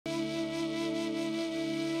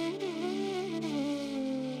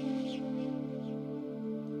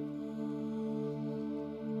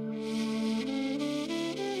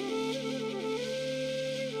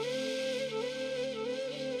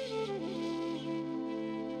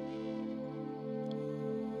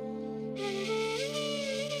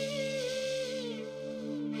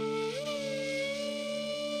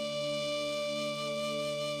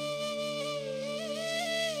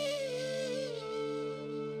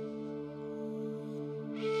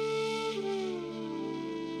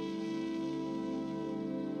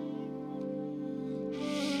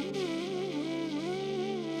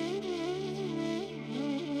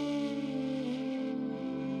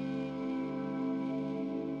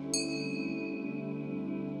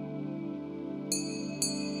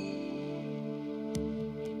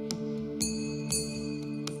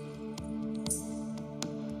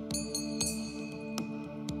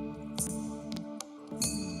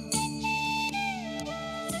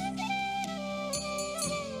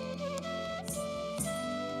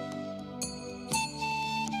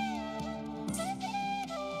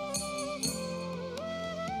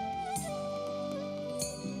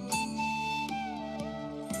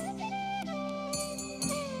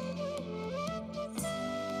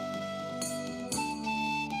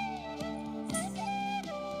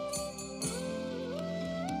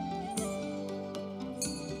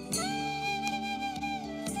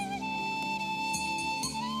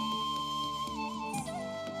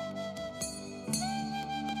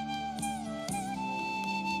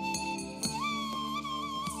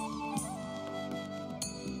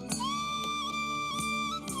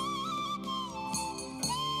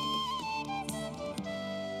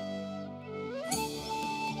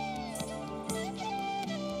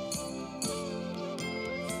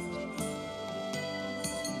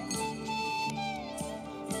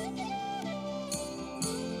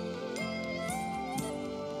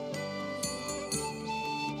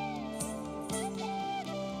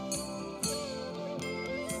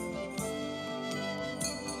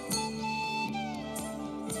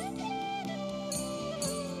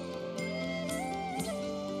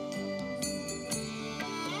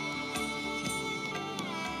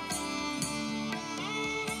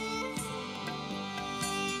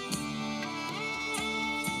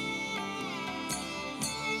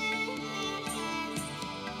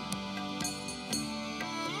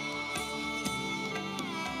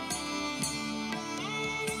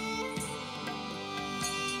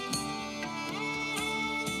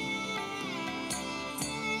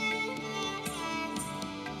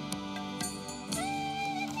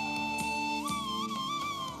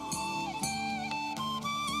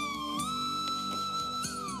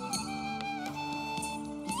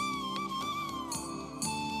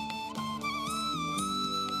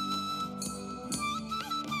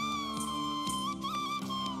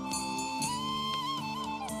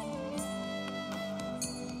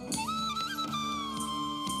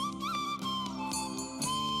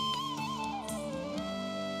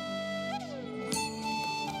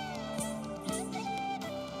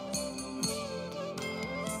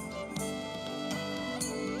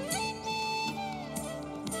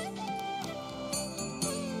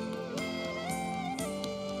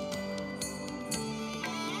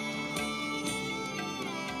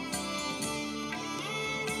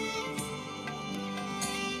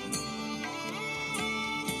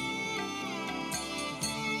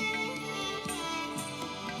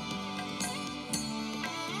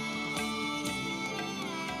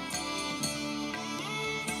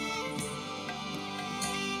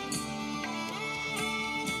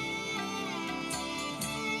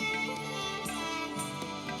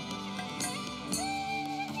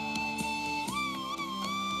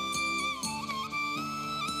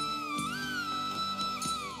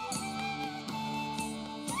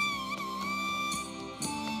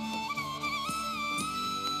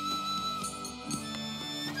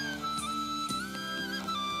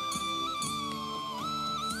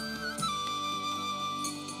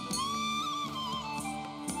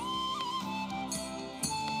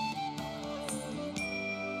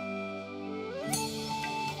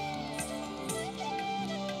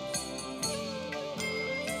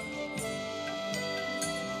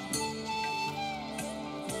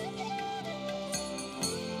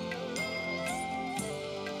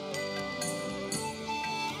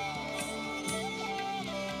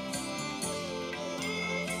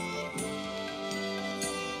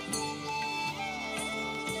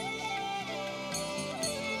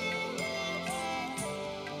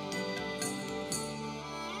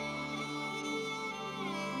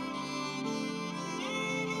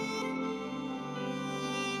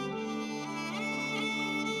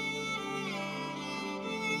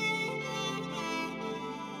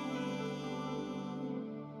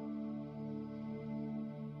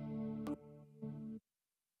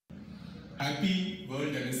Happy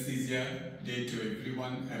World Anesthesia Day to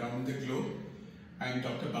everyone around the globe. I am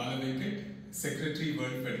Dr. Bala Venkat, Secretary,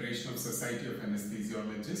 World Federation of Society of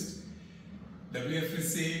Anesthesiologists.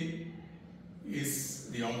 WFSA is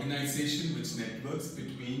the organization which networks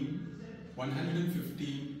between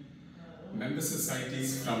 150 member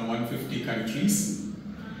societies from 150 countries.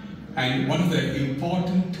 And one of the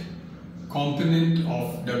important component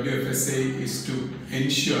of WFSA is to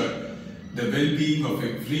ensure the well-being of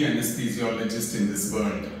every anesthesiologist in this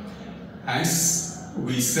world. As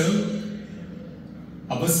we serve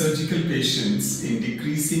our surgical patients in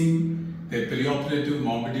decreasing their perioperative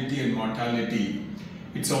morbidity and mortality,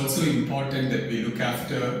 it's also important that we look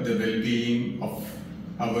after the well-being of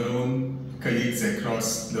our own colleagues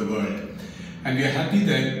across the world. And we are happy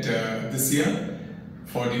that this year,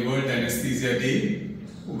 for the World Anesthesia Day,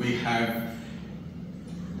 we have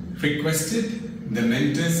requested the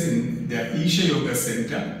mentors in the Isha Yoga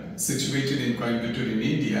Center, situated in Coimbatore in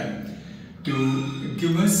India, to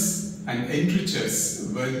give us and enrich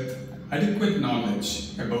us with adequate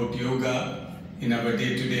knowledge about yoga in our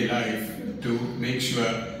day-to-day life to make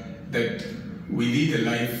sure that we lead a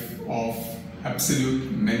life of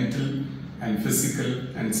absolute mental and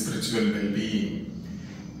physical and spiritual well-being.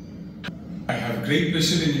 I have great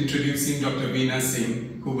pleasure in introducing Dr. Veena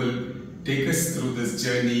Singh, who will take us through this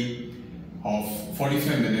journey of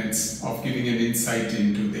 45 minutes of giving an insight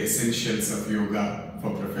into the essentials of yoga for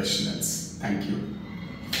professionals. Thank you.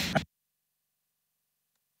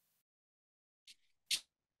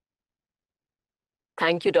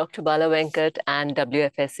 Thank you, Dr. Bala Venkat and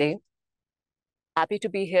WFSA. Happy to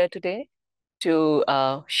be here today to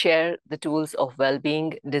share the tools of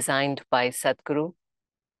well-being designed by Sadhguru.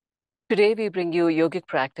 Today, we bring you yogic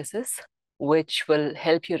practices, which will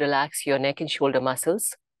help you relax your neck and shoulder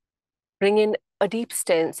muscles, bring in a deep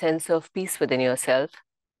sense of peace within yourself,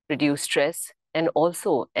 reduce stress, and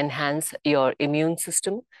also enhance your immune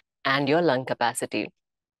system and your lung capacity.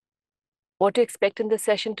 What to expect in this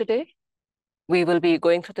session today? We will be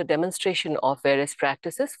going through the demonstration of various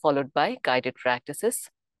practices followed by guided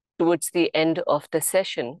practices. Towards the end of the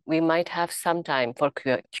session, we might have some time for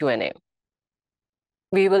Q&A.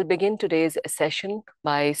 We will begin today's session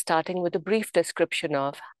by starting with a brief description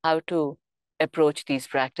of how to approach these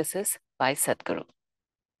practices by Sadhguru.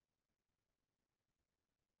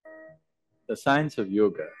 The science of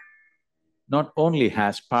yoga not only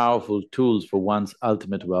has powerful tools for one's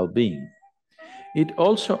ultimate well-being, it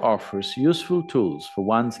also offers useful tools for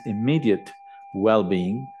one's immediate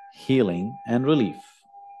well-being, healing and relief.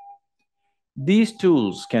 These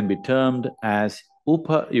tools can be termed as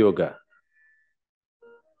Upa Yoga.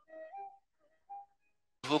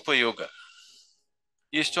 Upa Yoga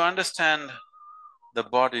is to understand the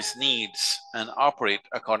body's needs and operate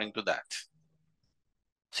according to that.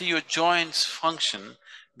 See, your joints function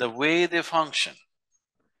the way they function.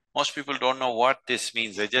 Most people don't know what this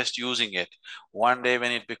means, they're just using it. One day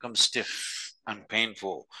when it becomes stiff and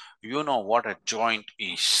painful, you know what a joint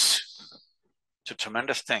is. It's a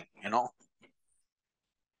tremendous thing, you know.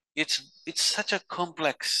 It's such a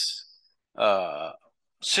complex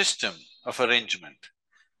system of arrangement.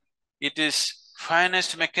 It is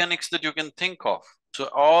finest mechanics that you can think of. So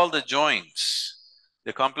all the joints,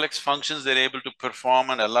 the complex functions they're able to perform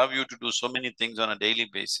and allow you to do so many things on a daily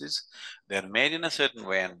basis, they're made in a certain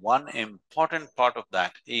way, and one important part of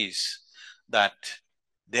that is that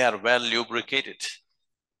they are well lubricated.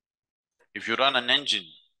 If you run an engine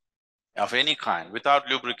of any kind without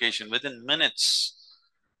lubrication, within minutes,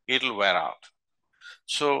 it'll wear out.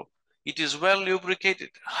 So, it is well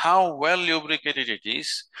lubricated. How well lubricated it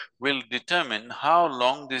is will determine how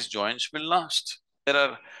long these joints will last. There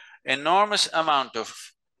are enormous amount of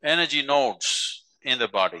energy nodes in the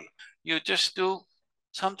body. You just do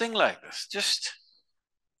something like this,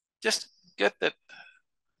 just get that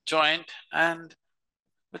joint and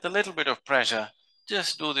with a little bit of pressure,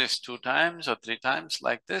 just do this 2 times or 3 times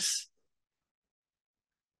like this.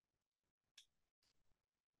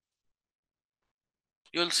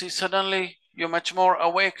 You'll see suddenly you're much more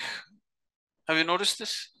awake. Have you noticed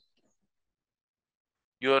this?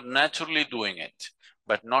 You're naturally doing it,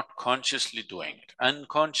 but not consciously doing it,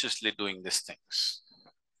 unconsciously doing these things.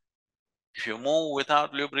 If you move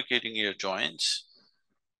without lubricating your joints,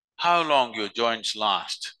 how long your joints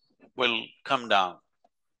last will come down.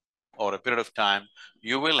 Over a period of time,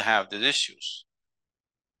 you will have these issues.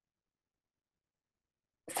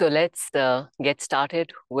 So let's get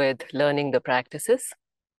started with learning the practices.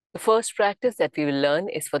 The first practice that we will learn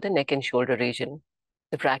is for the neck and shoulder region.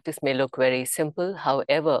 The practice may look very simple,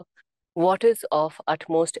 however, what is of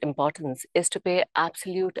utmost importance is to pay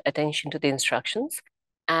absolute attention to the instructions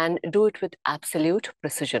and do it with absolute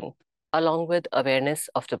precision, along with awareness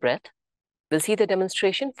of the breath. We'll see the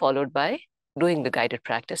demonstration followed by doing the guided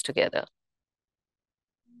practice together.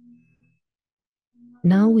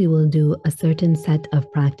 Now we will do a certain set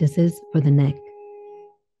of practices for the neck.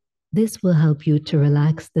 This will help you to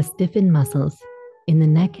relax the stiffened muscles in the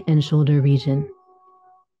neck and shoulder region.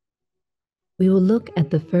 We will look at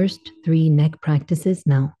the first 3 neck practices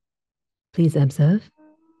now. Please observe.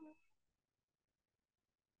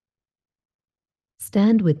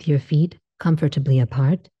 Stand with your feet comfortably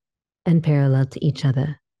apart and parallel to each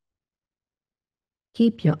other.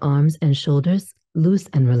 Keep your arms and shoulders loose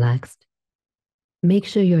and relaxed. Make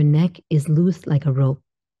sure your neck is loose like a rope.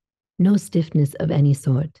 No stiffness of any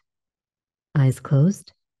sort. Eyes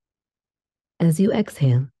closed. As you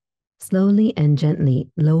exhale, slowly and gently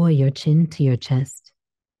lower your chin to your chest.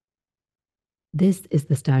 This is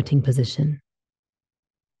the starting position.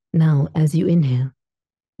 Now, as you inhale,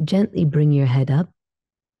 gently bring your head up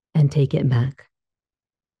and take it back.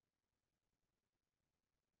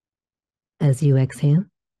 As you exhale,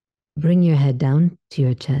 bring your head down to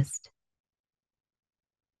your chest.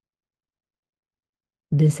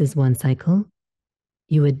 This is 1 cycle.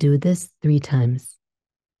 You would do this 3 times.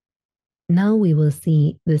 Now we will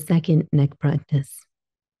see the second neck practice.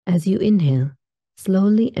 As you inhale,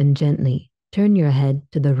 slowly and gently turn your head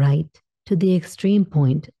to the right to the extreme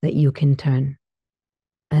point that you can turn.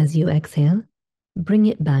 As you exhale, bring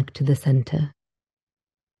it back to the center.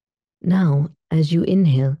 Now, as you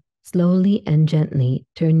inhale, slowly and gently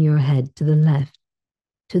turn your head to the left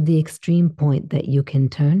to the extreme point that you can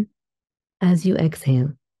turn. As you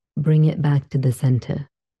exhale, bring it back to the center.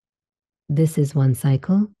 This is 1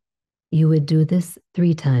 cycle. You would do this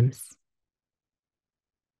 3 times.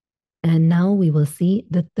 And now we will see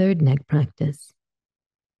the third neck practice.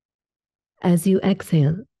 As you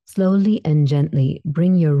exhale, slowly and gently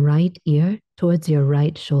bring your right ear towards your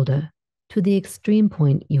right shoulder to the extreme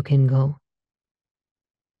point you can go.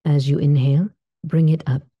 As you inhale, bring it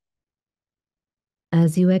up.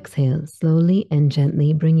 As you exhale, slowly and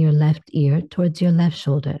gently bring your left ear towards your left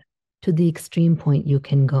shoulder to the extreme point you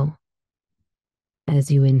can go. As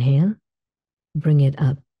you inhale, bring it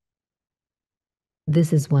up.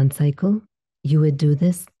 This is 1 cycle. You would do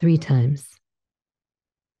this 3 times.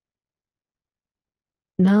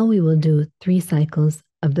 Now we will do 3 cycles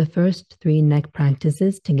of the first 3 neck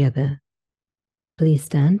practices together. Please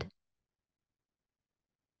stand.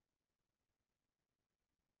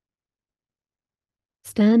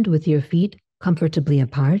 Stand with your feet comfortably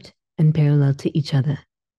apart and parallel to each other.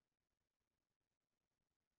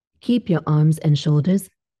 Keep your arms and shoulders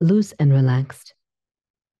loose and relaxed.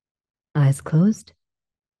 Eyes closed.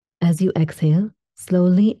 As you exhale,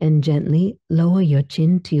 slowly and gently lower your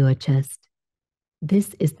chin to your chest.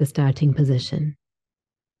 This is the starting position.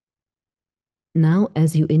 Now,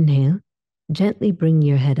 as you inhale, gently bring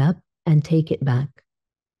your head up and take it back.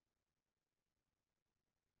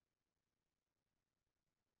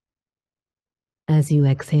 As you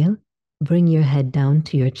exhale, bring your head down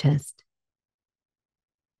to your chest.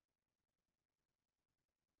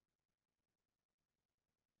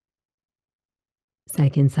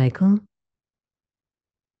 Second cycle.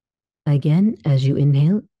 Again, as you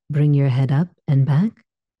inhale, bring your head up and back.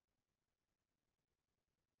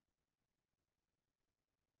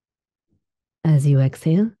 As you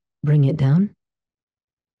exhale, bring it down.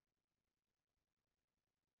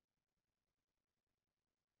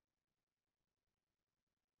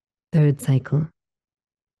 Third cycle.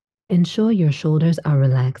 Ensure your shoulders are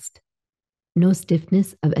relaxed. No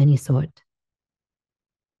stiffness of any sort.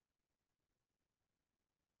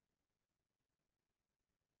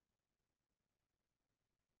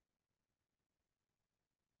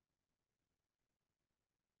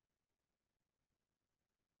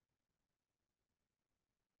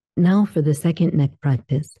 Now for the second neck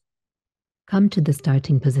practice. Come to the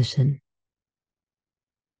starting position.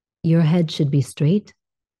 Your head should be straight,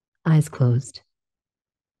 eyes closed.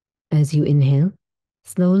 As you inhale,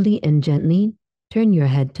 slowly and gently turn your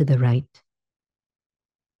head to the right.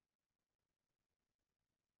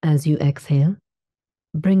 As you exhale,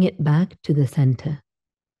 bring it back to the center.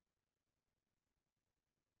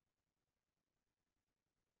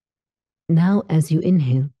 Now, as you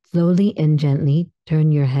inhale, slowly and gently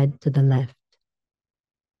turn your head to the left.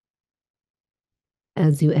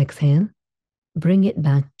 As you exhale, bring it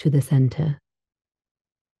back to the center.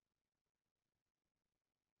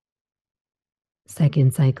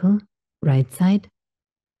 Second cycle, right side.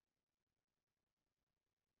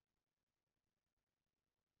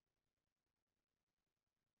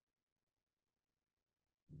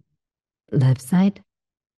 Left side.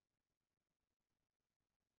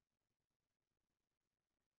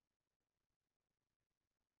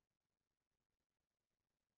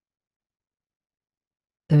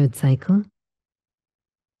 Third cycle.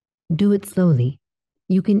 Do it slowly.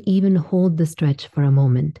 You can even hold the stretch for a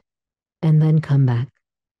moment and then come back.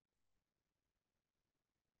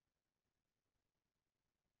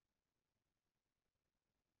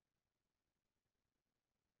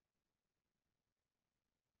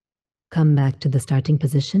 Come back to the starting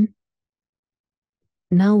position.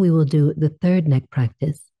 Now we will do the third neck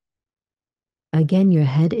practice. Again, your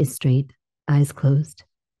head is straight, eyes closed.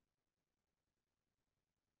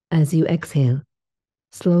 As you exhale,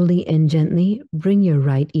 slowly and gently bring your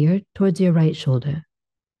right ear towards your right shoulder.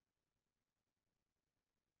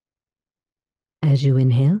 As you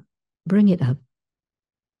inhale, bring it up.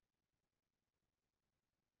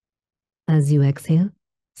 As you exhale,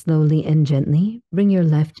 slowly and gently bring your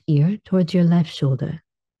left ear towards your left shoulder.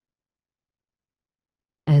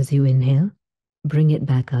 As you inhale, bring it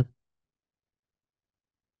back up.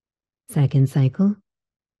 Second cycle.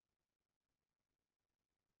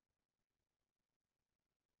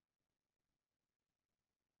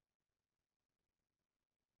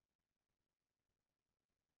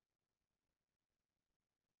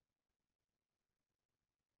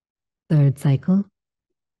 Third cycle.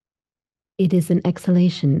 It is an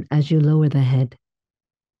exhalation as you lower the head.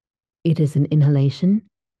 It is an inhalation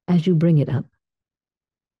as you bring it up.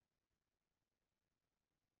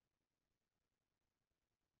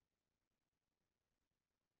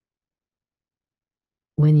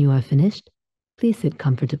 When you are finished, please sit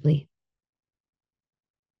comfortably.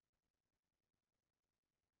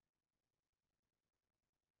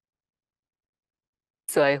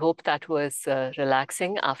 So I hope that was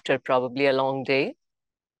relaxing after probably a long day.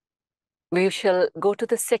 We shall go to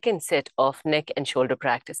the second set of neck and shoulder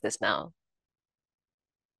practices now.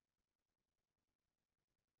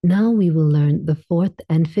 Now we will learn the fourth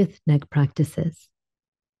and fifth neck practices.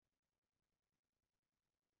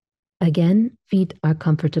 Again, feet are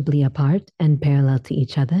comfortably apart and parallel to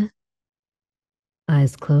each other.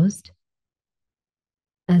 Eyes closed.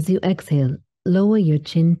 As you exhale, lower your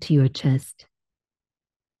chin to your chest.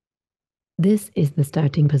 This is the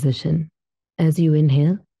starting position. As you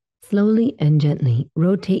inhale, slowly and gently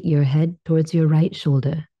rotate your head towards your right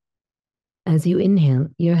shoulder. As you inhale,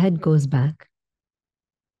 your head goes back.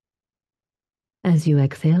 As you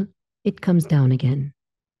exhale, it comes down again.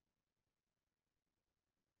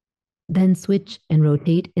 Then switch and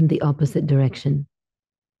rotate in the opposite direction.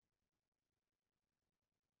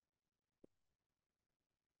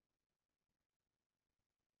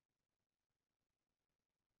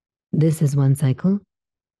 This is one cycle.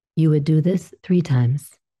 You would do this 3 times.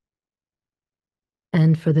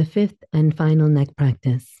 And for the fifth and final neck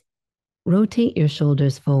practice, rotate your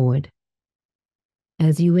shoulders forward.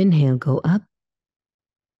 As you inhale, go up.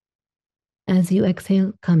 As you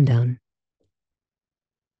exhale, come down.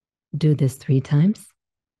 Do this 3 times.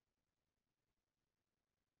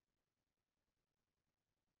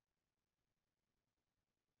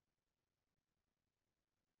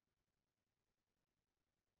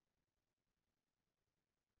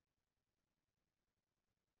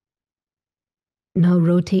 Now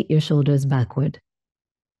rotate your shoulders backward.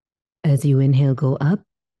 As you inhale, go up.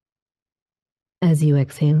 As you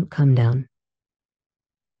exhale, come down.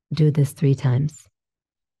 Do this 3 times.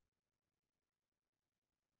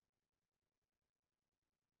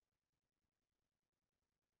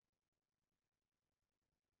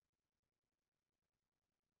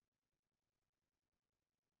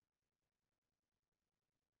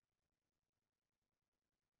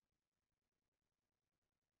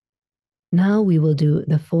 Now we will do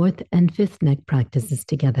the fourth and fifth neck practices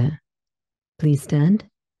together. Please stand.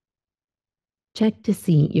 Check to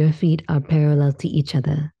see your feet are parallel to each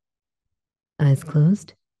other. Eyes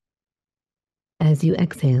closed. As you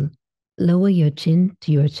exhale, lower your chin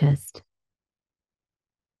to your chest.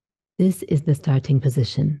 This is the starting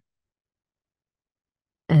position.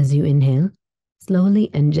 As you inhale, slowly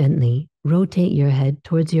and gently rotate your head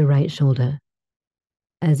towards your right shoulder.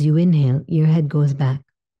 As you inhale, your head goes back.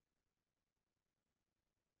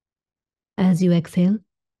 As you exhale,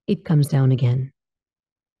 it comes down again.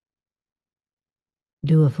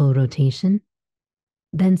 Do a full rotation,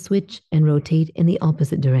 then switch and rotate in the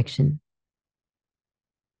opposite direction.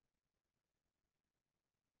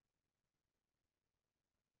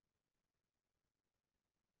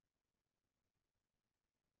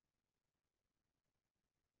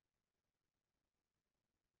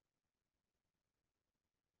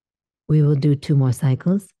 We will do 2 more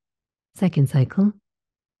cycles. Second cycle,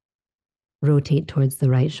 rotate towards the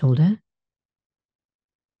right shoulder.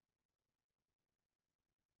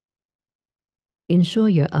 Ensure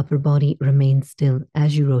your upper body remains still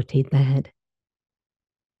as you rotate the head.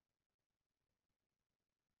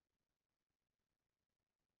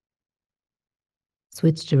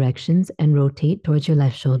 switch directions and rotate towards your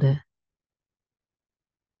left shoulder.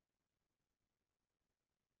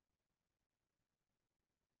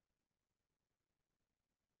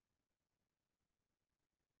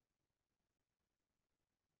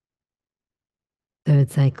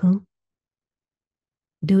 Third cycle.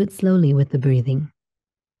 Do it slowly with the breathing.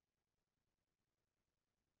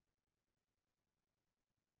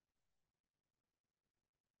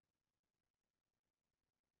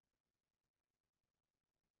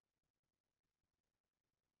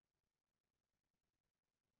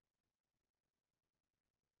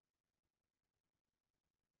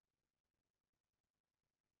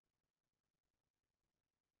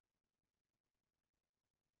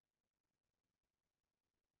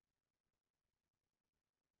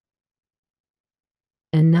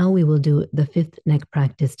 And now we will do the fifth neck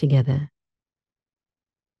practice together.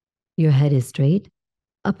 Your head is straight,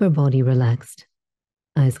 upper body relaxed,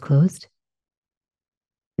 eyes closed.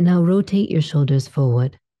 Now rotate your shoulders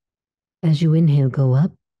forward. As you inhale, go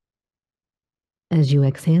up. As you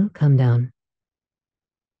exhale, come down.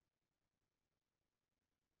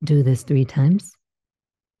 Do this 3 times.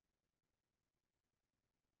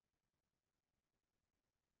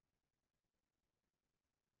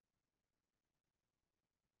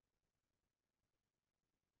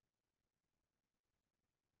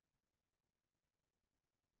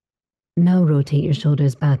 Now rotate your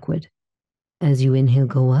shoulders backward. As you inhale,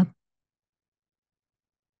 go up.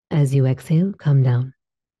 As you exhale, come down.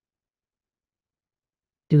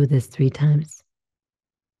 Do this 3 times.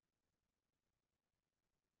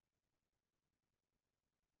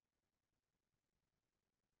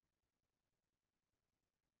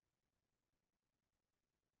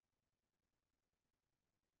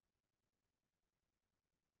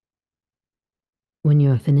 When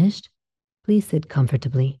you are finished, please sit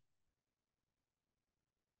comfortably.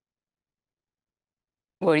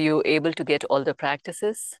 Were you able to get all the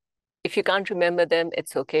practices? If you can't remember them,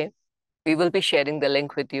 it's okay. We will be sharing the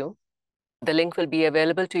link with you. The link will be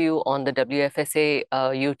available to you on the WFSA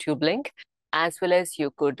YouTube link, as well as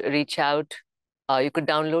you could reach out, you could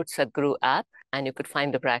download Sadhguru app and you could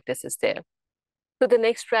find the practices there. So the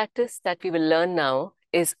next practice that we will learn now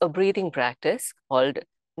is a breathing practice called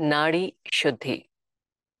Nadi Shuddhi.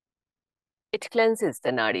 It cleanses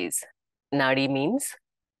the nadis. Nadi means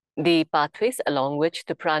the pathways along which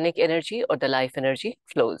the pranic energy or the life energy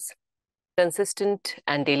flows. Consistent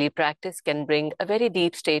and daily practice can bring a very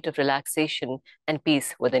deep state of relaxation and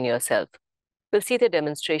peace within yourself. We'll see the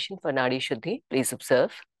demonstration for Nadi Shuddhi. Please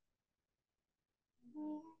observe.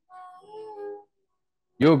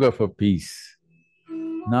 Yoga for peace.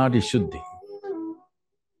 Nadi Shuddhi.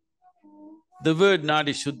 The word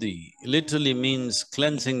Nadi Shuddhi literally means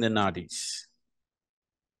cleansing the nadis.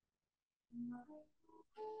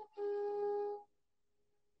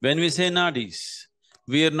 When we say nadis,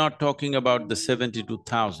 we are not talking about the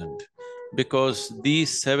 72,000 because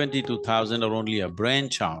these 72,000 are only a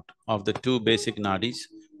branch out of the 2 basic nadis,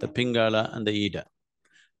 the Pingala and the Ida.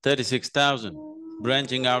 36,000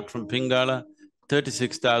 branching out from Pingala,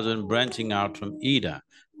 36,000 branching out from Ida.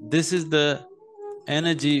 This is the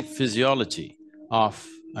energy physiology of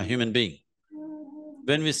a human being.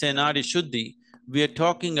 When we say Nadi Shuddhi, we are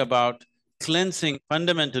talking about cleansing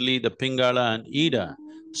fundamentally the Pingala and Ida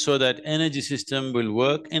so that energy system will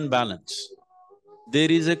work in balance. There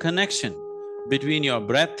is a connection between your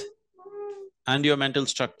breath and your mental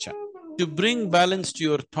structure. To bring balance to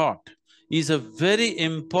your thought is a very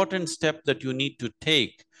important step that you need to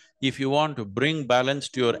take if you want to bring balance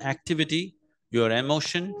to your activity, your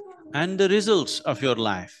emotion, and the results of your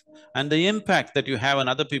life, and the impact that you have on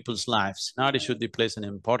other people's lives. Nadi Shuddhi plays an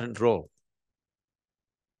important role.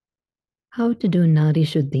 How to do Nadi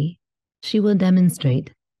Shuddhi? She will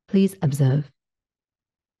demonstrate. Please observe.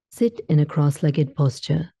 Sit in a cross-legged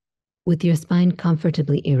posture with your spine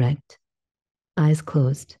comfortably erect, eyes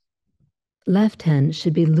closed. Left hand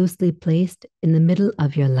should be loosely placed in the middle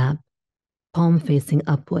of your lap, palm facing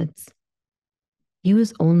upwards.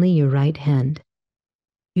 Use only your right hand.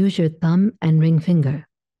 Use your thumb and ring finger.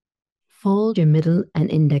 Fold your middle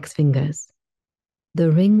and index fingers.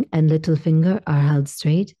 The ring and little finger are held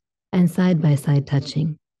straight and side by side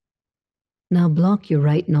touching. Now block your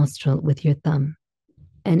right nostril with your thumb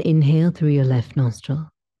and inhale through your left nostril.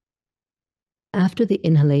 After the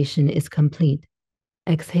inhalation is complete,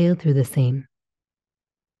 exhale through the same.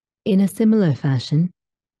 In a similar fashion,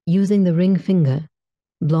 using the ring finger,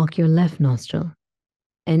 block your left nostril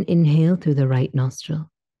and inhale through the right nostril.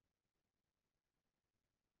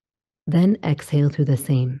 Then exhale through the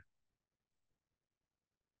same.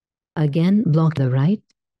 Again, block the right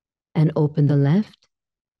and open the left.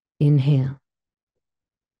 Inhale.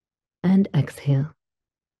 and exhale.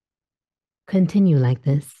 Continue like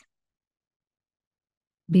this.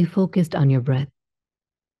 Be focused on your breath.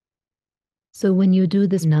 So when you do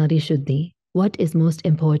this Nadi Shuddhi, what is most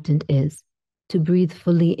important is to breathe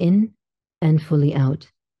fully in and fully out,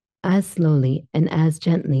 as slowly and as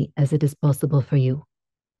gently as it is possible for you.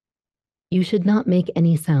 You should not make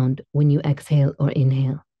any sound when you exhale or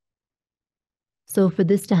inhale. So for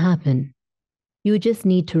this to happen, you just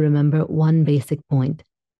need to remember one basic point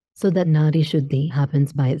so that Nadi Shuddhi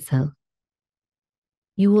happens by itself.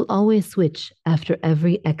 You will always switch after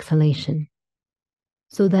every exhalation.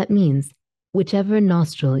 So that means whichever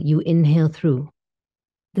nostril you inhale through,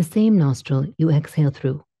 the same nostril you exhale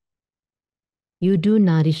through. You do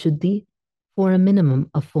Nadi Shuddhi for a minimum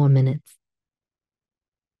of 4 minutes.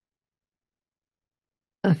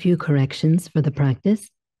 A few corrections for the practice.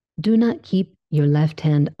 Do not keep your left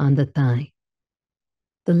hand on the thigh.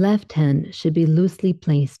 The left hand should be loosely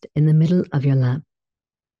placed in the middle of your lap.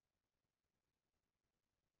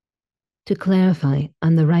 To clarify,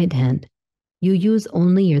 on the right hand, you use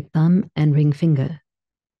only your thumb and ring finger.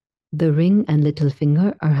 The ring and little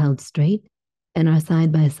finger are held straight and are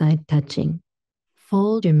side by side touching.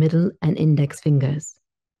 Fold your middle and index fingers.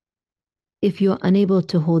 If you are unable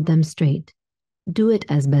to hold them straight, do it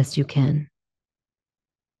as best you can.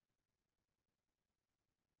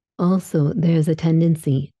 Also, there is a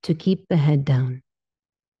tendency to keep the head down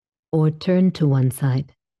or turn to one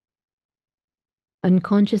side.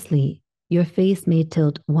 Unconsciously, your face may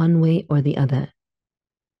tilt one way or the other.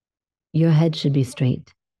 Your head should be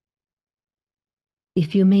straight.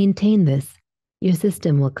 If you maintain this, your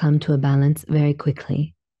system will come to a balance very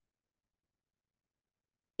quickly.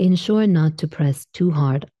 Ensure not to press too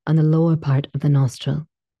hard on the lower part of the nostril.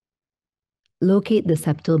 Locate the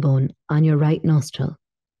septal bone on your right nostril,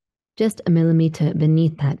 just a millimeter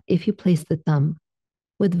beneath that. If you place the thumb,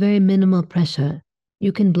 with very minimal pressure,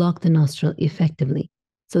 you can block the nostril effectively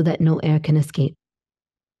so that no air can escape.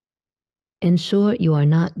 Ensure you are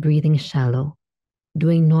not breathing shallow,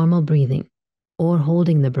 doing normal breathing, or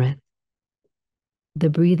holding the breath. The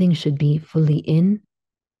breathing should be fully in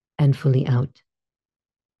and fully out.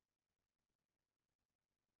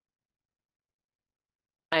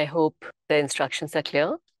 I hope the instructions are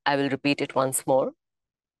clear. I will repeat it once more.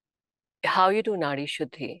 How you do Nadi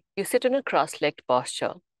Shuddhi. You sit in a cross-legged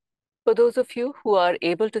posture. For those of you who are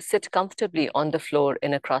able to sit comfortably on the floor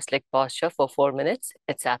in a cross-legged posture for 4 minutes,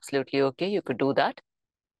 it's absolutely okay. You could do that.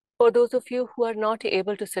 For those of you who are not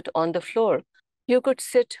able to sit on the floor, you could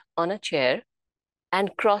sit on a chair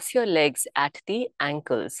and cross your legs at the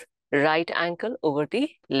ankles, right ankle over the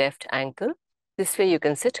left ankle. This way you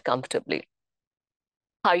can sit comfortably.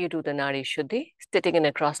 How you do the Nadi Shuddhi? Sitting in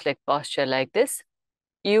a cross-legged posture like this,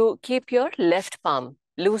 you keep your left palm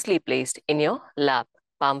loosely placed in your lap,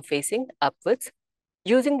 palm facing upwards.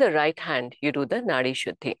 Using the right hand, you do the Nadi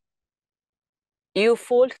Shuddhi. You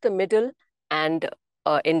fold the middle and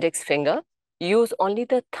index finger. Use only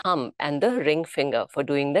the thumb and the ring finger for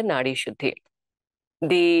doing the Nadi Shuddhi.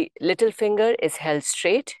 The little finger is held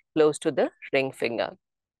straight, close to the ring finger.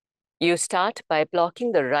 You start by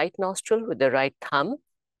blocking the right nostril with the right thumb.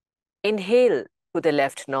 Inhale through the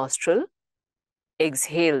left nostril.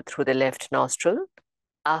 Exhale through the left nostril.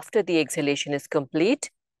 After the exhalation is complete,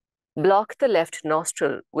 block the left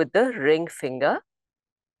nostril with the ring finger.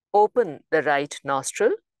 Open the right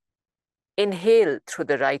nostril. Inhale through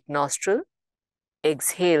the right nostril.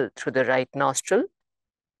 Exhale through the right nostril.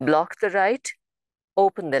 Block the right.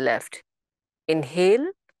 Open the left.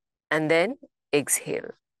 Inhale and then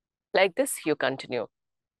exhale. Like this, you continue.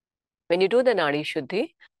 When you do the Nadi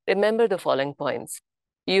Shuddhi, remember the following points.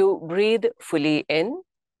 You breathe fully in.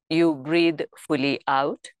 You breathe fully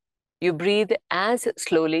out. You breathe as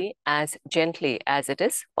slowly, as gently as it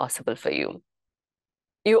is possible for you.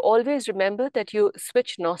 You always remember that you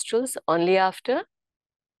switch nostrils only after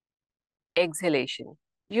exhalation.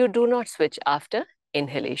 You do not switch after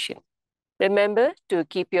inhalation. Remember to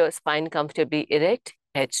keep your spine comfortably erect,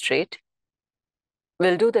 head straight.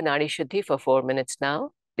 We'll do the Nadi Shuddhi for 4 minutes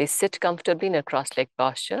now. Please sit comfortably in a cross-legged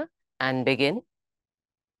posture and begin.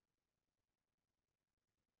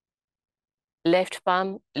 Left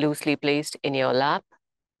palm loosely placed in your lap.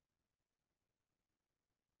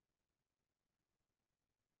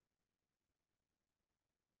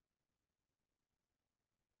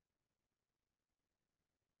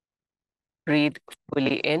 Breathe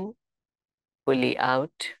fully in, fully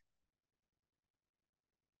out.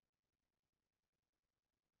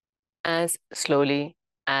 As slowly,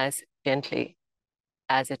 as gently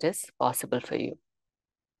as it is possible for you.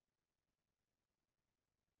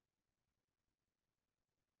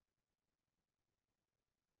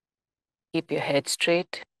 Keep your head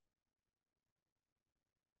straight,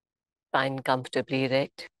 spine comfortably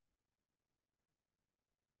erect.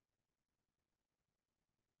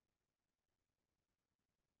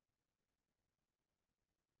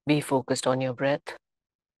 Be focused on your breath.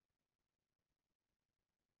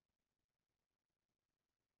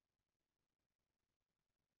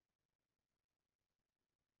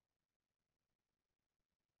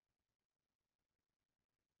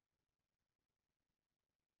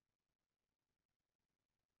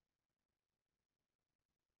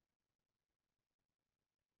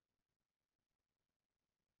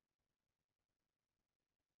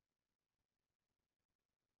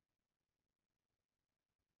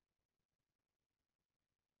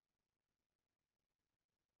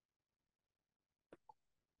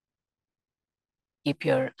 Keep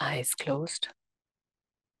your eyes closed.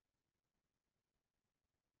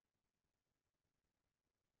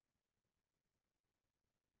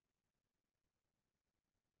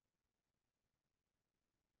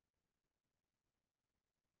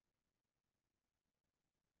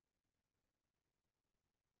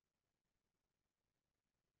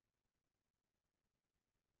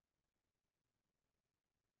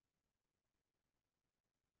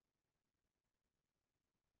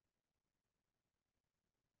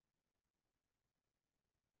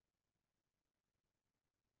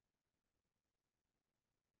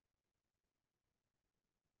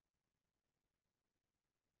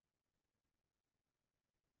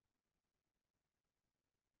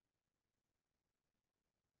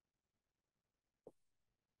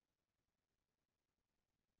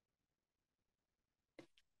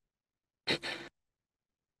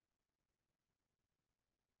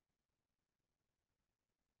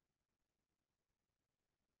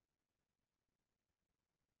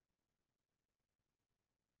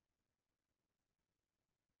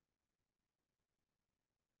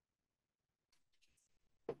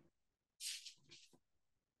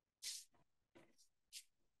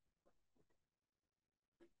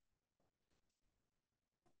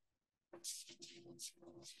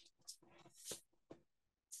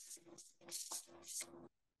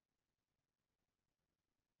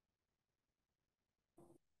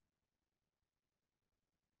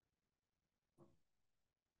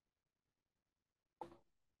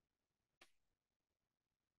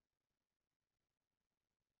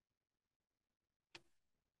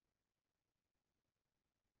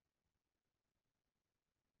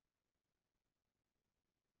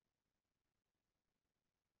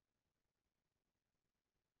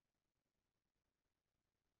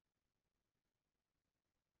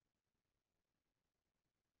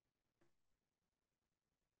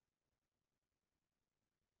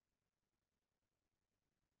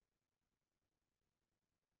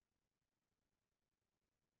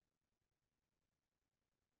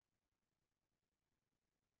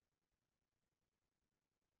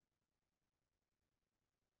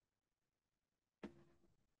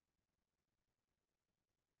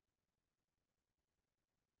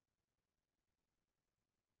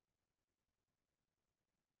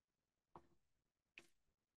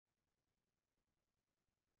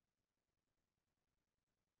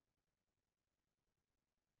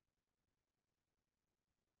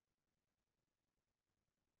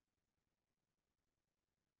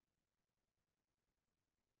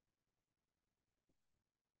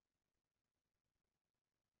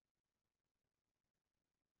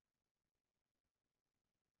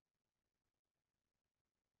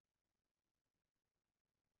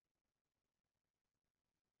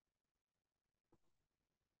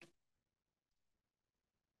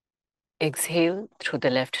 Exhale through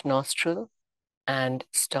the left nostril and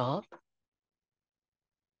stop.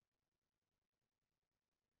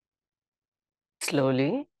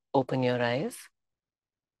 Slowly open your eyes.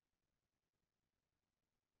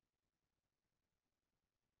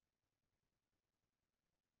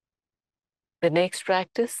 The next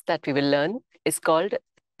practice that we will learn is called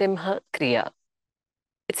Simha Kriya.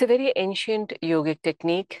 It's a very ancient yogic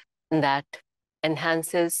technique that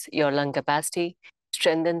enhances your lung capacity,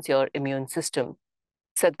 strengthens your immune system.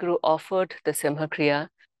 Sadhguru offered the Simha Kriya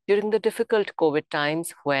during the difficult COVID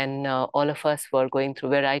times when all of us were going through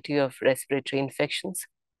a variety of respiratory infections.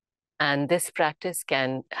 And this practice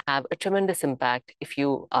can have a tremendous impact if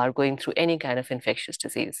you are going through any kind of infectious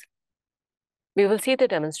disease. We will see the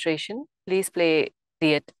demonstration. Please play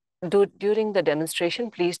during the demonstration,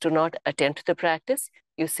 please do not attempt the practice.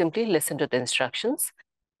 You simply listen to the instructions.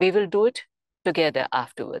 We will do it together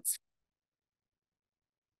afterwards.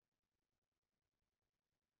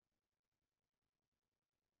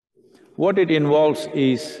 What it involves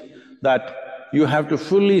is that you have to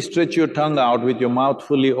fully stretch your tongue out with your mouth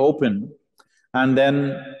fully open and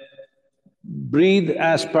then breathe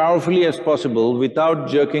as powerfully as possible without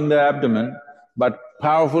jerking the abdomen, but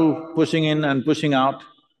powerful pushing in and pushing out,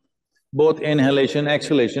 both inhalation,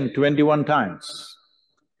 exhalation, 21 times.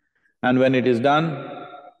 And when it is done,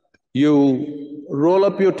 you roll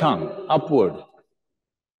up your tongue upward,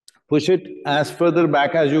 push it as further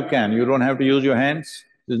back as you can. You don't have to use your hands,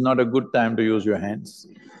 this is not a good time to use your hands.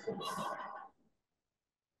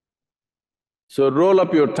 So roll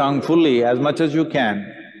up your tongue fully as much as you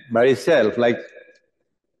can by itself, like…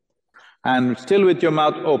 and still with your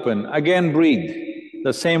mouth open. Again breathe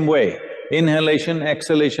the same way, inhalation,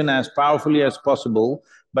 exhalation as powerfully as possible,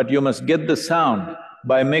 but you must get the sound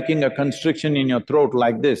by making a constriction in your throat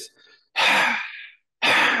like this.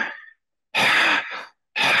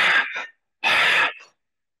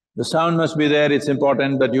 The sound must be there, it's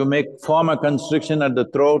important that you form a constriction at the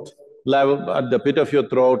throat level, at the pit of your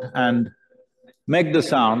throat, and make the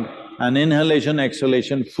sound, and inhalation,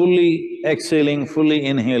 exhalation, fully exhaling, fully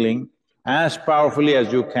inhaling as powerfully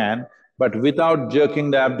as you can, but without jerking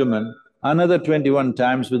the abdomen, another 21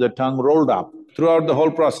 times with the tongue rolled up. Throughout the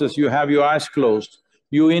whole process, you have your eyes closed,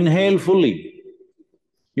 you inhale fully,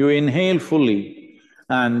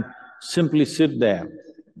 and simply sit there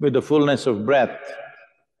with the fullness of breath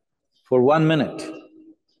for 1 minute.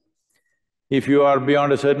 If you are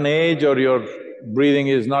beyond a certain age or your breathing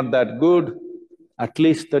is not that good, at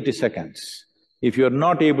least 30 seconds. If you're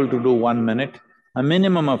not able to do 1 minute, a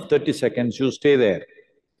minimum of 30 seconds, you stay there.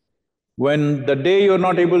 When the day you're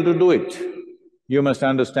not able to do it, you must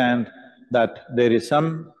understand that there is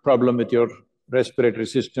some problem with your respiratory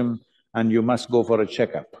system and you must go for a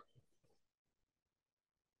checkup.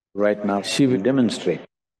 Right now, she will demonstrate.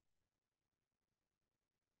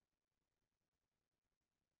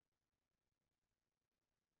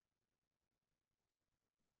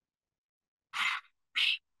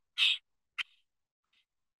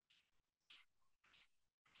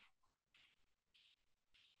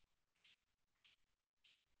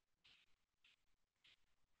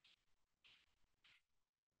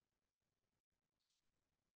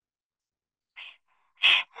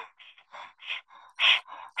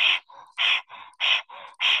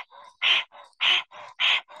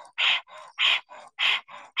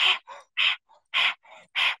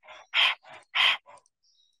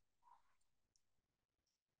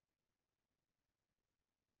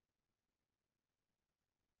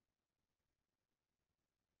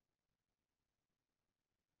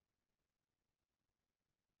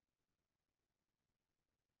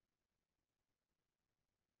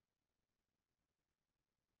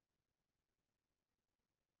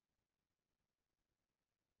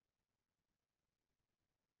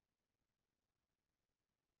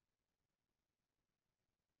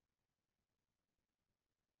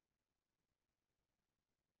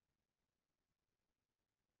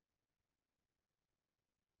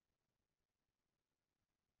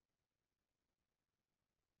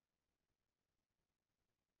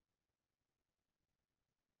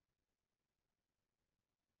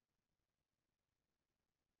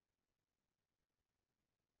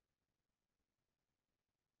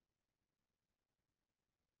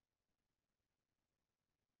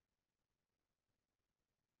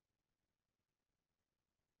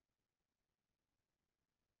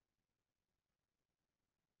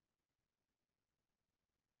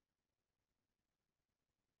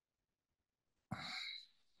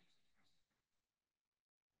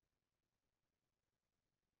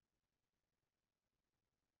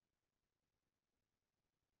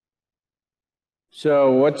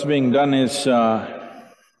 So what's being done is,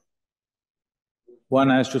 one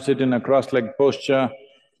has to sit in a cross-legged posture,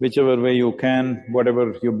 whichever way you can,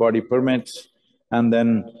 whatever your body permits, and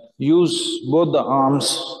then use both the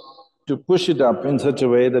arms to push it up in such a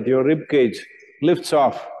way that your rib cage lifts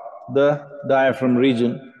off the diaphragm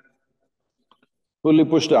region, fully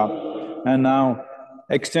pushed up, and now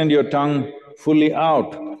extend your tongue fully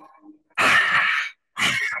out.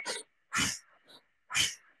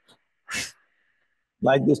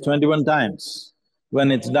 Like this 21 times. When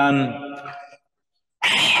it's done,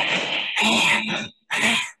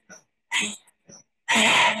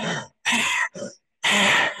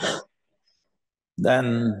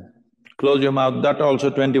 then close your mouth, that also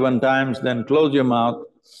 21 times, then close your mouth.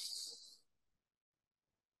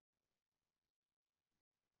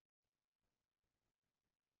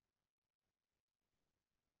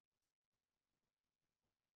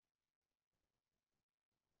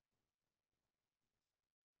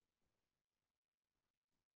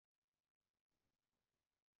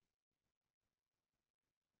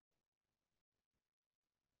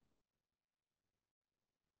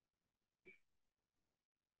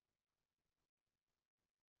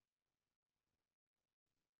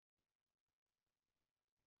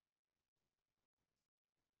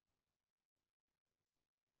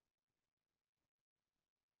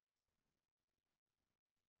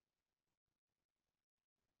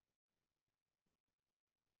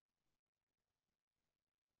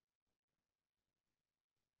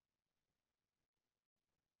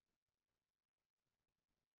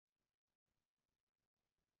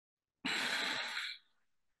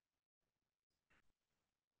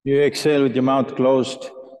 You exhale with your mouth closed,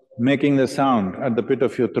 making the sound at the pit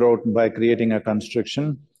of your throat by creating a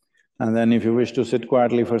constriction. And then if you wish to sit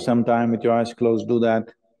quietly for some time with your eyes closed, do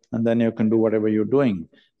that, and then you can do whatever you're doing.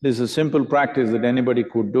 This is a simple practice that anybody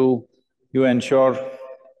could do. You ensure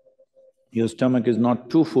your stomach is not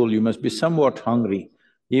too full, you must be somewhat hungry.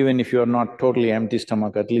 Even if you're not totally empty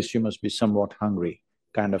stomach, at least you must be somewhat hungry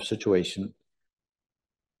kind of situation.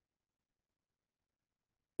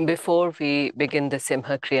 Before we begin the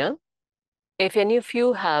Simha Kriya, if any of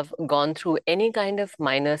you have gone through any kind of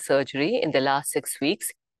minor surgery in the last 6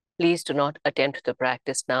 weeks, please do not attempt the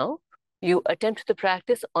practice now. You attempt the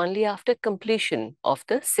practice only after completion of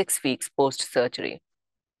the 6 weeks post-surgery.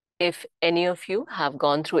 If any of you have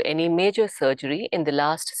gone through any major surgery in the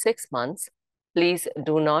last 6 months, please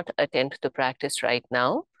do not attempt the practice right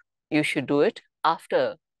now. You should do it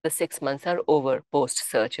after the 6 months are over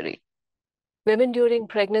post-surgery. Women during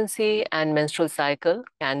pregnancy and menstrual cycle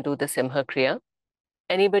can do the Simha Kriya.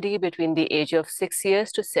 Anybody between the age of 6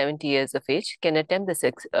 years to 70 years of age can attempt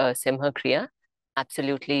the Simha Kriya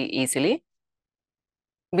absolutely easily.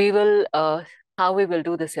 How we will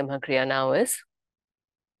do the Simha Kriya now is,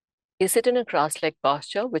 you sit in a cross-leg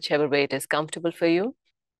posture, whichever way it is comfortable for you.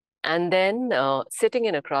 And then sitting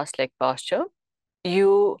in a cross-leg posture,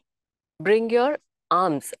 you bring your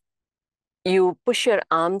arms, you push your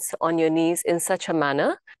arms on your knees in such a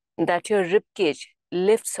manner that your rib cage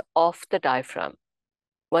lifts off the diaphragm.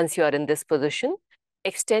 Once you are in this position,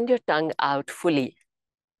 extend your tongue out fully.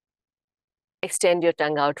 Extend your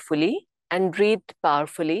tongue out fully and breathe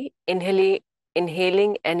powerfully,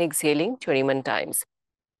 inhaling and exhaling 21 times.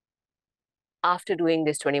 After doing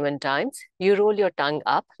this 21 times, you roll your tongue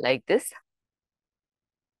up like this.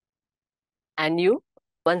 And you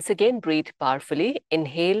once again breathe powerfully,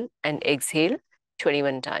 inhale and exhale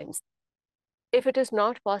 21 times. If it is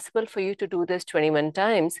not possible for you to do this 21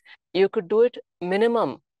 times, you could do it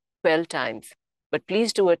minimum 12 times, but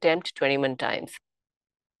please do attempt 21 times.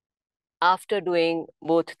 After doing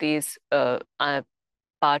both these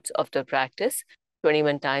parts of the practice,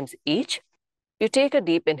 21 times each, you take a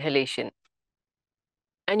deep inhalation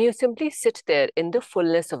and you simply sit there in the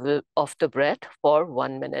fullness of the breath for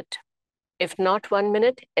 1 minute. If not 1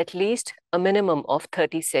 minute, at least a minimum of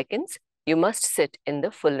 30 seconds, you must sit in the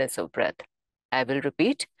fullness of breath. I will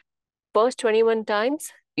repeat. First 21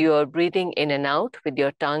 times, you are breathing in and out with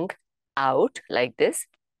your tongue out like this.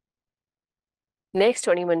 Next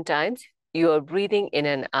 21 times, you are breathing in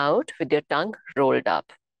and out with your tongue rolled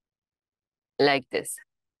up like this.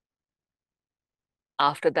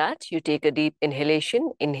 After that, you take a deep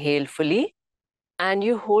inhalation, inhale fully, and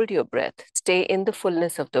you hold your breath. Stay in the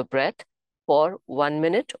fullness of the breath for 1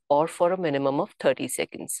 minute or for a minimum of 30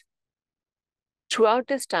 seconds. Throughout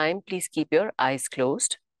this time, please keep your eyes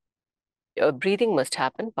closed. Your breathing must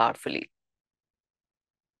happen powerfully.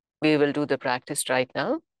 We will do the practice right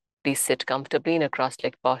now. Please sit comfortably in a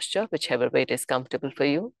cross-legged posture, whichever way it is comfortable for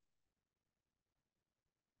you.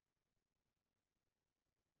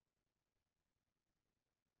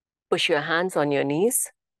 Push your hands on your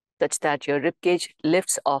knees such that your ribcage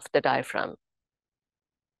lifts off the diaphragm.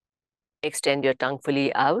 Extend your tongue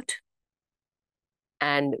fully out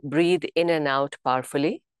and breathe in and out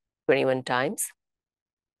powerfully 21 times.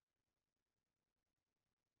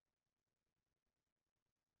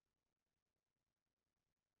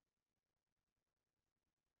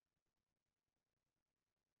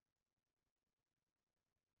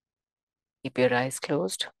 Keep your eyes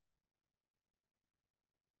closed.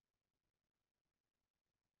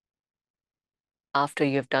 After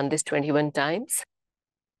you've done this 21 times,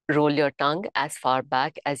 roll your tongue as far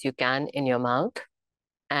back as you can in your mouth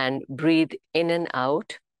and breathe in and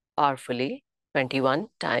out powerfully 21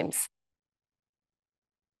 times.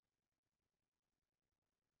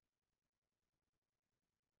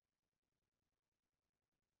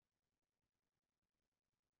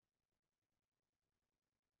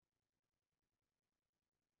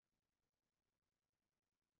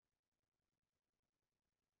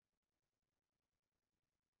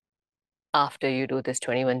 After you do this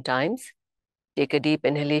 21 times, take a deep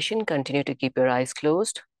inhalation, continue to keep your eyes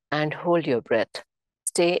closed and hold your breath.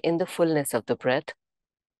 Stay in the fullness of the breath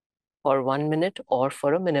for 1 minute or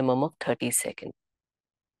for a minimum of 30 seconds.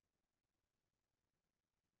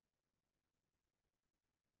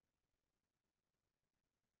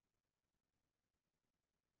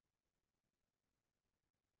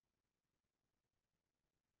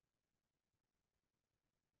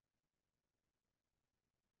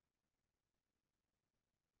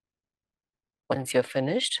 Once you're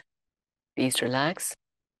finished, please relax.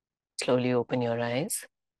 Slowly open your eyes.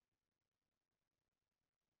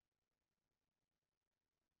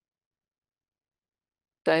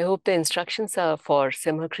 So I hope the instructions for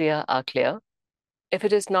Simhakriya are clear. If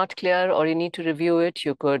it is not clear or you need to review it,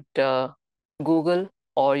 you could Google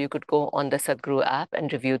or you could go on the Sadhguru app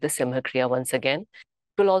and review the Simhakriya once again.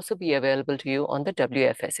 It will also be available to you on the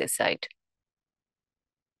WFSA site.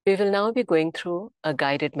 We will now be going through a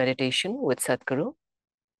guided meditation with Sadhguru.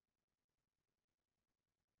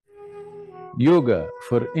 Yoga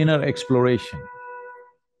for inner exploration.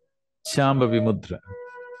 Shambhavi Mudra.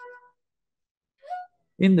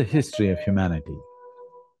 In the history of humanity,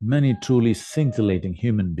 many truly scintillating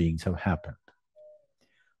human beings have happened.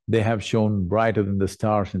 They have shone brighter than the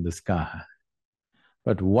stars in the sky.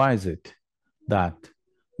 But why is it that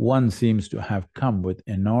one seems to have come with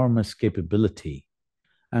enormous capability,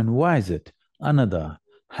 and why is it another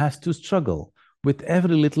has to struggle with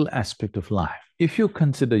every little aspect of life? If you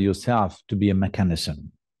consider yourself to be a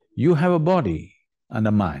mechanism, you have a body and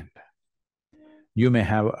a mind. You may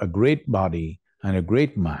have a great body and a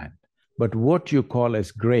great mind, but what you call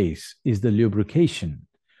as grace is the lubrication.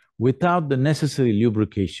 Without the necessary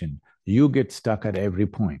lubrication, you get stuck at every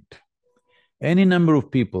point. Any number of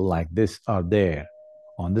people like this are there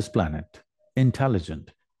on this planet,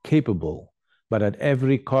 intelligent, capable, but at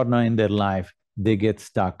every corner in their life, they get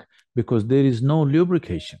stuck because there is no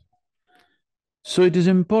lubrication. So it is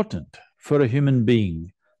important for a human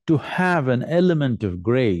being to have an element of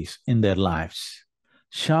grace in their lives.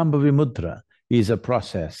 Shambhavi Mudra is a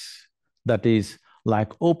process that is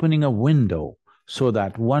like opening a window so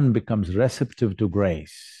that one becomes receptive to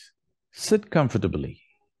grace. Sit comfortably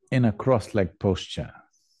in a cross-legged posture.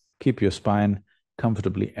 Keep your spine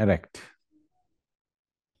comfortably erect.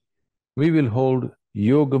 We will hold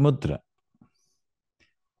Yoga Mudra.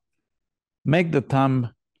 Make the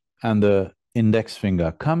thumb and the index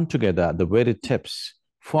finger come together at the very tips,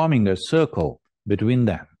 forming a circle between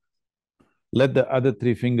them. Let the other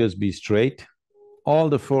three fingers be straight, all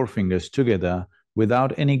the four fingers together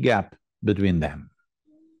without any gap between them.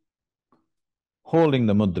 Holding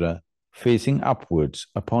the mudra facing upwards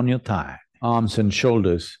upon your thigh, arms and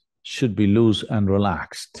shoulders should be loose and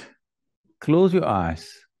relaxed. Close your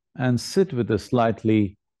eyes and sit with a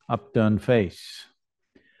slightly upturned face.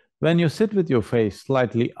 When you sit with your face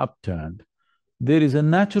slightly upturned, there is a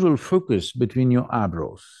natural focus between your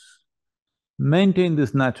eyebrows. Maintain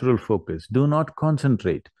this natural focus, do not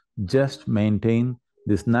concentrate, just maintain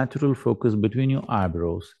this natural focus between your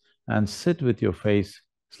eyebrows and sit with your face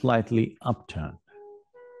slightly upturned,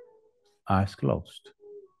 eyes closed.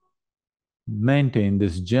 Maintain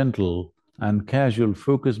this gentle and casual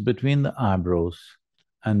focus between the eyebrows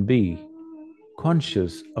and be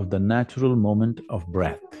conscious of the natural moment of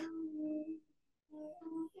breath.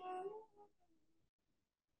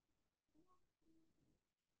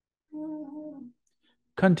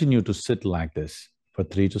 Continue to sit like this for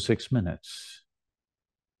 3 to 6 minutes.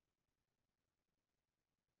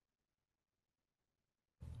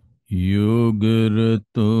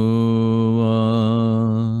 Yogarato va,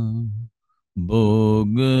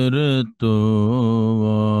 bhogarato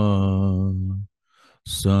va,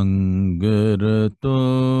 sangarato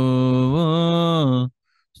va,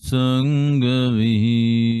 sangavinaha.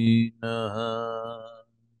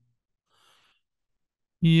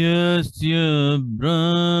 Yasya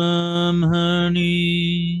brahmani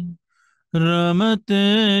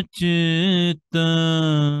ramate chitta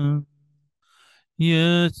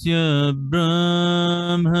yasya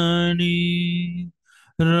brahmani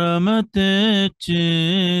ramate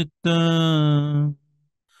chitta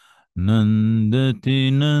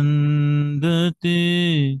nandati nandati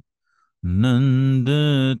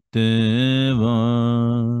nandate va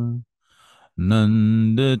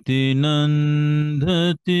nandati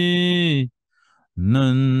nandati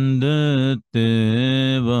nandate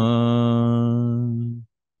va.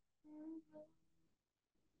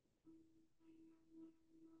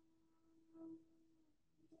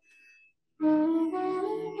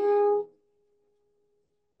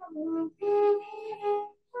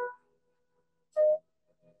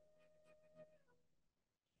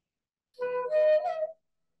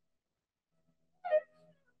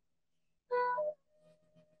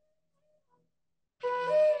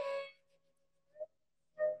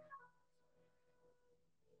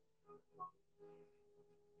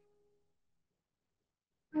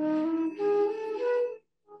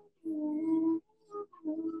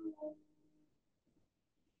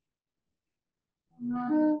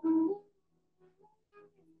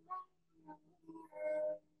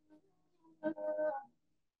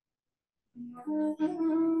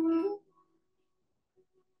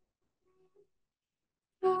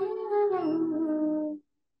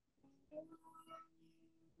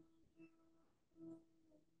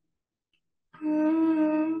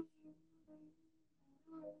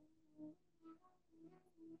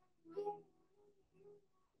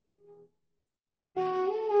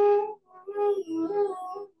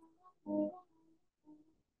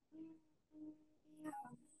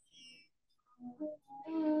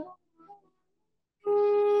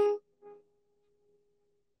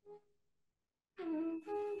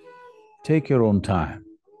 Take your own time.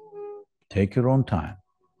 Take your own time.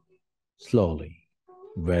 Slowly,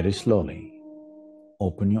 very slowly,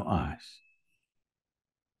 open your eyes.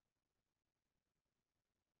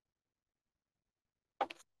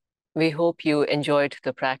 We hope you enjoyed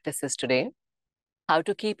the practices today. How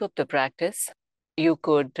to keep up the practice? You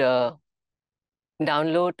could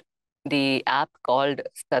download the app called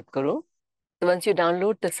Sadhguru. So once you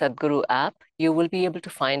download the Sadhguru app, you will be able to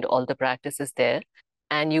find all the practices there,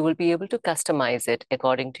 and you will be able to customize it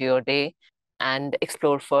according to your day and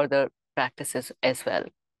explore further practices as well.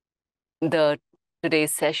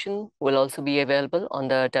 Today's session will also be available on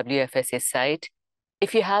the WFSA site.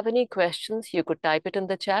 If you have any questions, you could type it in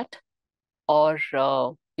the chat, or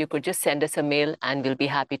you could just send us a mail and we'll be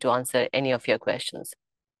happy to answer any of your questions.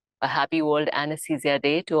 A happy World Anesthesia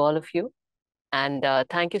Day to all of you. And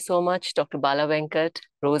thank you so much, Dr. Bala Venkat,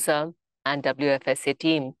 Rosa, and WFSA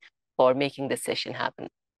team for making this session happen.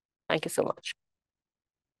 Thank you so much.